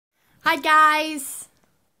Hi guys!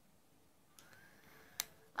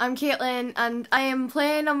 I'm Caitlin and I am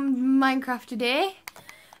playing on Minecraft today.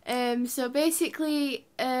 So basically,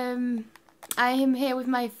 I am here with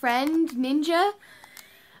my friend Ninja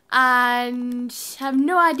and I have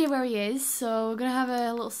no idea where he is, so we're gonna have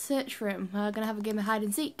a little search for him. We're gonna have a game of hide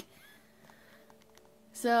and seek.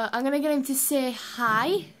 So I'm gonna get him to say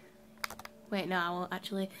hi. Wait, no, I won't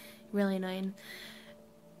actually. Really annoying.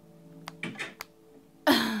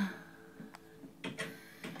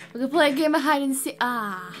 We're gonna play a game of hide and seek.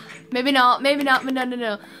 Ah, maybe not, maybe not, but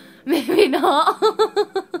no. Maybe not.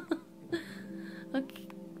 Okay.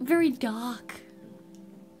 Very dark.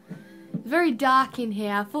 Very dark in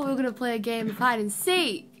here. I thought we were gonna play a game of hide and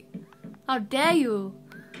seek. How dare you?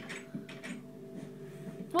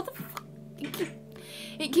 What the fuck?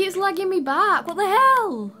 It keeps lagging me back. What the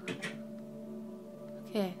hell?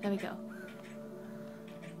 Okay, there we go.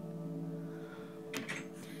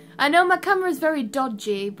 I know my camera's very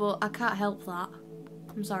dodgy, but I can't help that.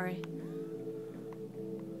 I'm sorry.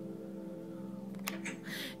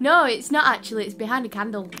 No, it's not actually. It's behind a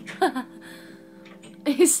candle.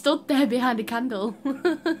 It stood there behind a candle.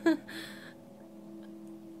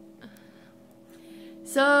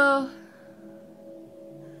 So,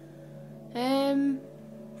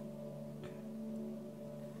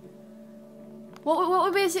 what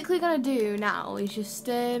we're basically gonna do now is just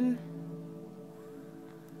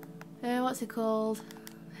what's it called?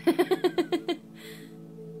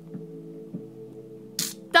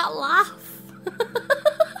 That laugh.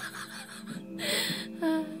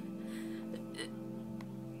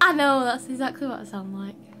 I know, that's exactly what I sound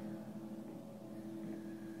like.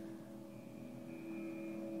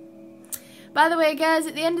 By the way guys,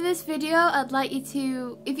 at the end of this video I'd like you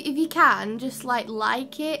to, if you can, just like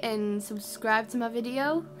it and subscribe to my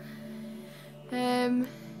video.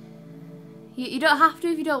 You don't have to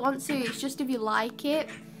if you don't want to, it's just if you like it.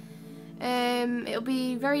 It'll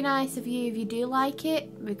be very nice of you if you do like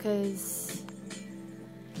it, because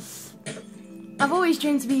I've always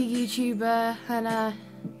dreamed to be a YouTuber, and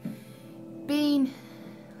been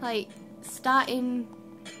like starting.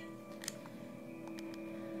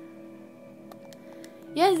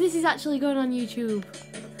 Yes, this is actually going on YouTube.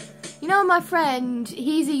 You know, my friend,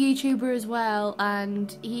 he's a YouTuber as well,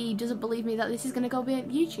 and he doesn't believe me that this is going to go on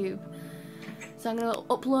YouTube. So I'm going to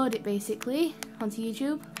upload it basically onto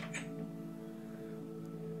YouTube.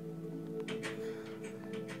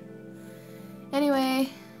 Anyway,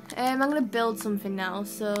 I'm going to build something now,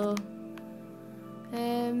 so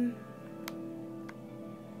it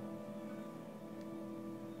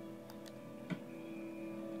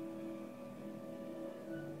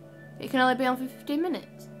can only be on for 15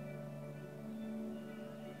 minutes.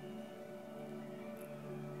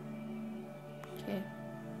 Okay.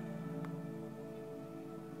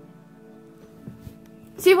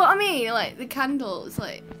 See what I mean? Like the candles,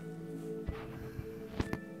 like.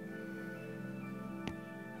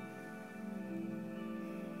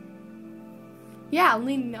 Yeah, I'm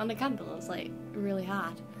leaning on the candle. It's like really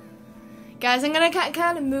hard. Guys, I'm gonna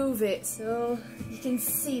kind of move it so you can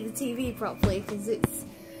see the TV properly because it's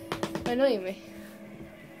annoying me.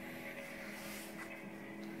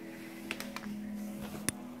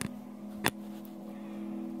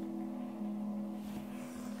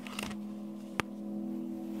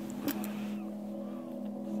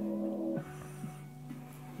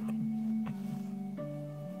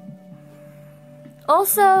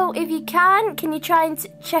 Also, if you can you try and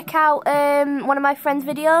check out one of my friend's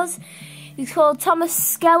videos? He's called Thomas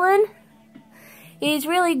Skellen. He's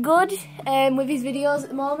really good with his videos at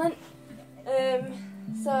the moment.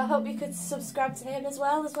 So I hope you could subscribe to him as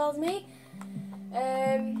well as me.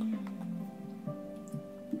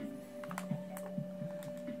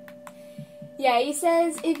 Yeah, he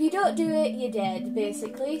says if you don't do it, you're dead,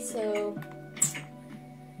 basically. So,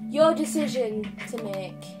 your decision to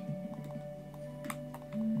make.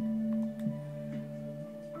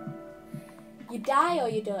 You die or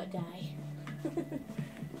you don't die.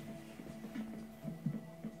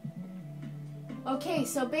 Okay,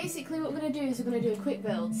 so basically what we're going to do is we're going to do a quick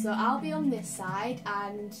build. So I'll be on this side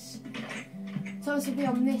and Thomas will be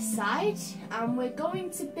on this side, and we're going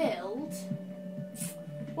to build.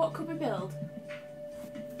 What could we build?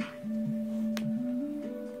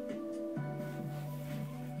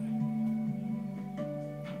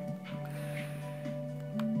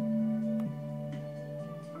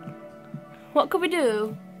 What could we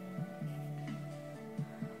do?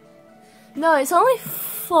 No, it's only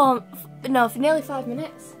for nearly 5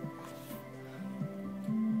 minutes.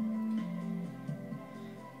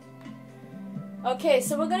 Okay,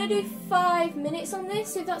 so we're gonna do 5 minutes on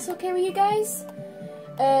this, if that's okay with you guys.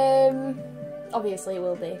 Obviously it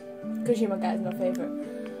will be. Kojima Guy is my favourite.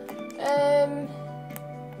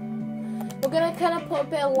 We're gonna kind of put a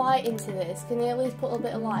bit of light into this. Can you at least put a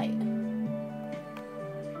bit of light?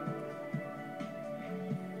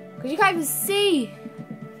 Because you can't even see.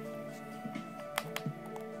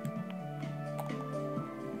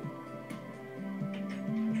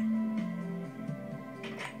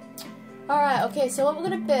 Alright, okay, so what we're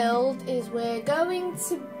going to build is we're going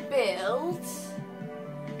to build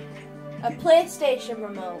a PlayStation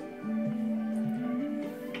remote.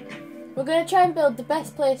 We're going to try and build the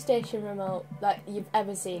best PlayStation remote that you've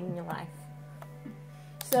ever seen in your life.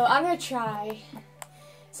 So I'm going to try.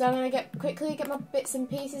 So I'm going to quickly get my bits and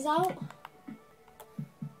pieces out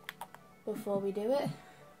before we do it.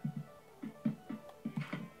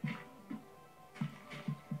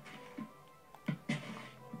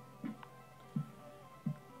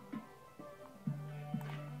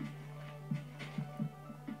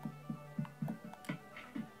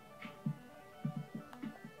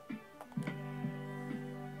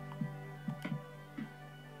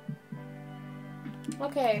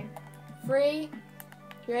 Okay, 3,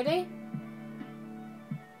 you ready?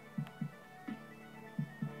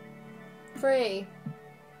 3.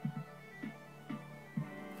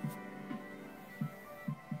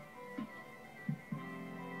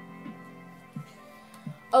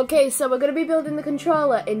 Okay, so we're going to be building the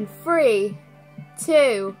controller in 3,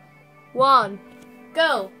 2, 1,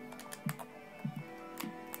 go!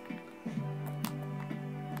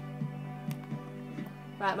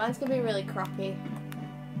 Right, mine's going to be really crappy.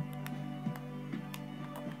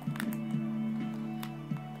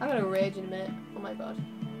 I'm gonna rage in a minute. Oh my god.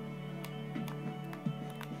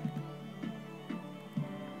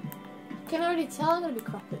 Can I already tell I'm gonna be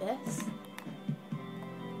crap at this?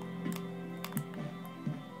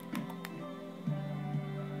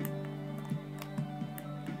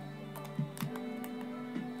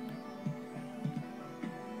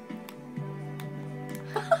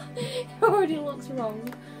 It already looks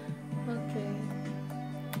wrong. Okay.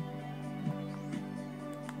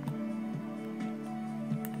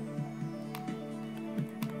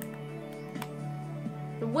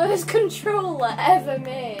 The worst controller ever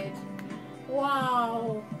made.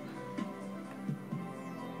 Wow.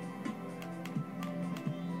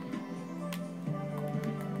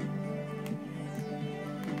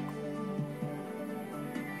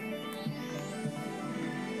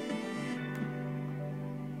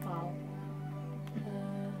 Wow.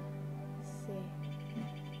 Let's see.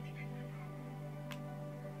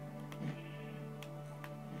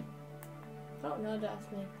 Oh no,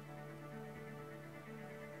 that's me.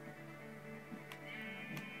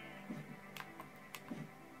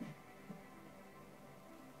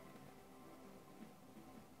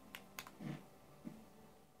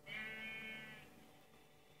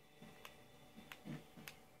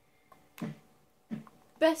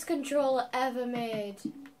 Best controller ever made.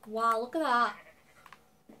 Wow, look at that.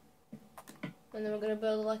 And then we're going to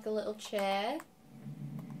build like a little chair.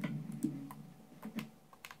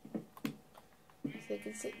 So you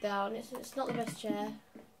can sit down. It's not the best chair.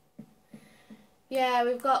 Yeah,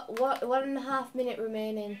 we've got 1.5 minutes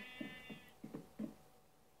remaining.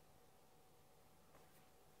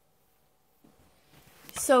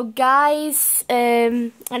 So guys,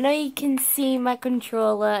 I know you can see my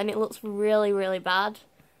controller and it looks really, really bad.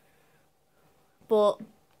 But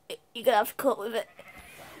you're going to have to cope with it.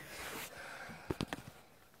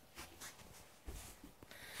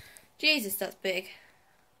 Jesus, that's big.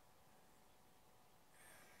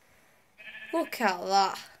 Look at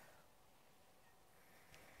that.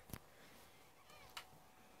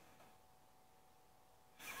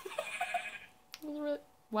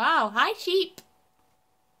 Wow, hi sheep.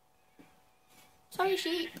 Sorry,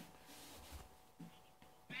 sheep.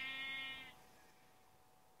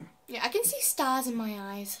 Yeah, I can see stars in my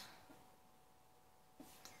eyes.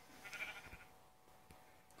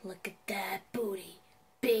 Look at that booty.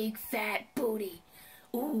 Big fat booty.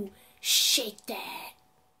 Ooh, shake that.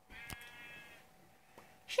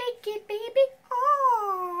 Shake it, baby.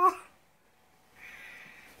 Aww.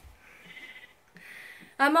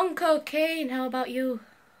 I'm on cocaine. How about you?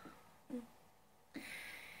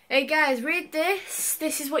 Hey guys, read this.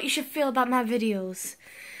 This is what you should feel about my videos.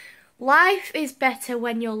 Life is better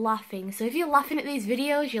when you're laughing. So if you're laughing at these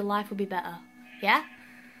videos, your life will be better. Yeah?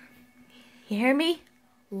 You hear me?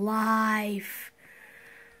 Life.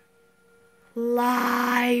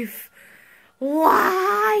 Life.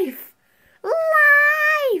 Life.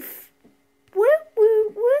 Life. Woo,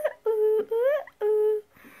 woo, woo, woo, woo, woo.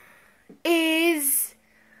 Is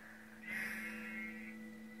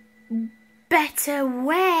better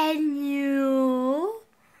when you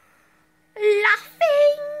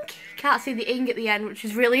can't see the ing at the end, which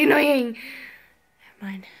is really annoying.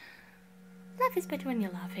 Never mind. Life is better when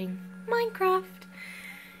you're laughing. Minecraft.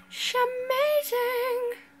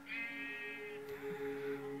 Shamazing.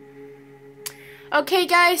 Okay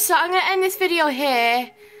guys, so I'm going to end this video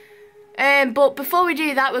here. But before we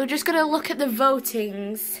do that, we're just going to look at the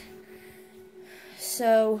votings.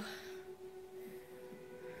 So,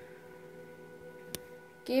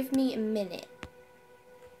 give me a minute.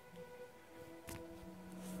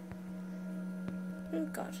 Oh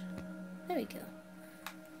God, there we go.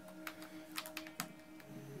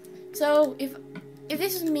 So if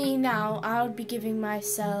this is me now, I would be giving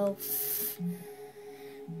myself.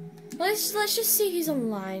 Let's just see who's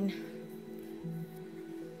online.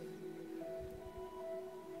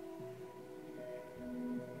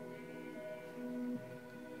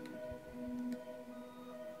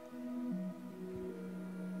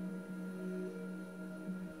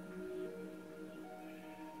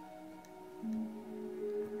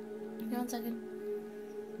 Hang on 1 second.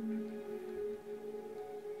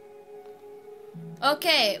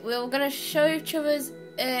 Okay, we're gonna show each other's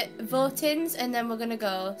votings and then we're gonna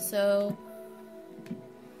go. So,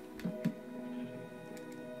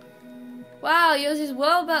 wow, yours is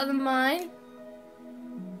well better than mine.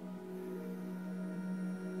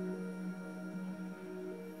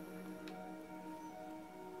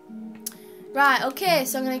 Right, okay,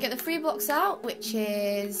 so I'm gonna get the 3 blocks out, which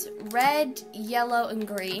is red, yellow, and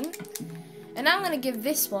green. And I'm gonna give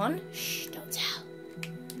this one. Shh, don't tell.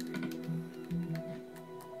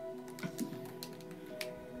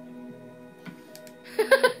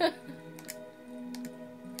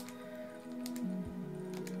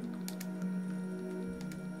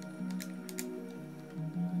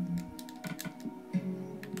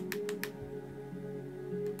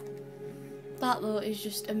 That though is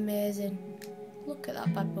just amazing. Look at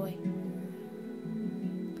that bad boy.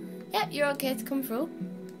 Yep, you're okay to come through.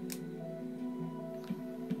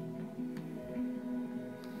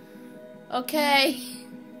 Okay.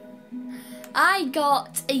 I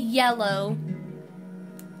got a yellow.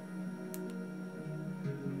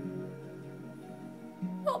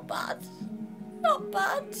 Not bad. Not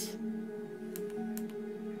bad.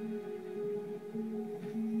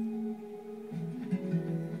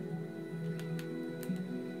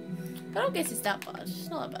 I don't guess it's that bad. It's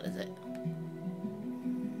not that bad, is it?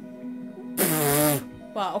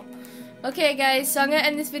 Wow. Okay guys, so I'm going to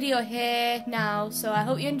end this video here now. So I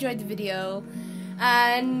hope you enjoyed the video.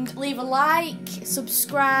 And leave a like,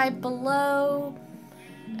 subscribe below.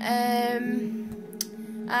 And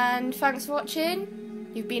thanks for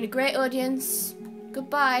watching. You've been a great audience.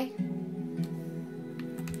 Goodbye.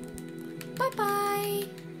 Bye-bye.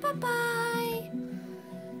 Bye-bye.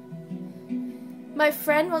 My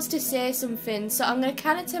friend wants to say something, so I'm going to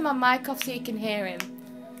kind of turn my mic off so you can hear him.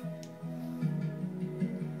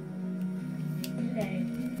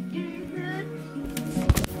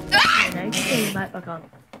 No, you can turn your mic back on.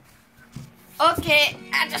 Okay,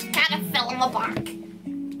 I just kind of fell on my back.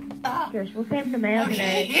 Gosh, we'll save the mail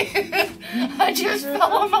today. I just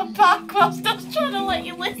fell on my back whilst I was trying to let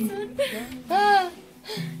you listen.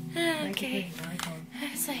 Okay.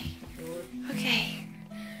 It's like, okay.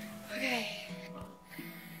 Okay.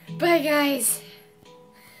 Bye guys.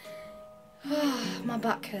 My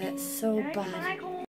back hurts so bad.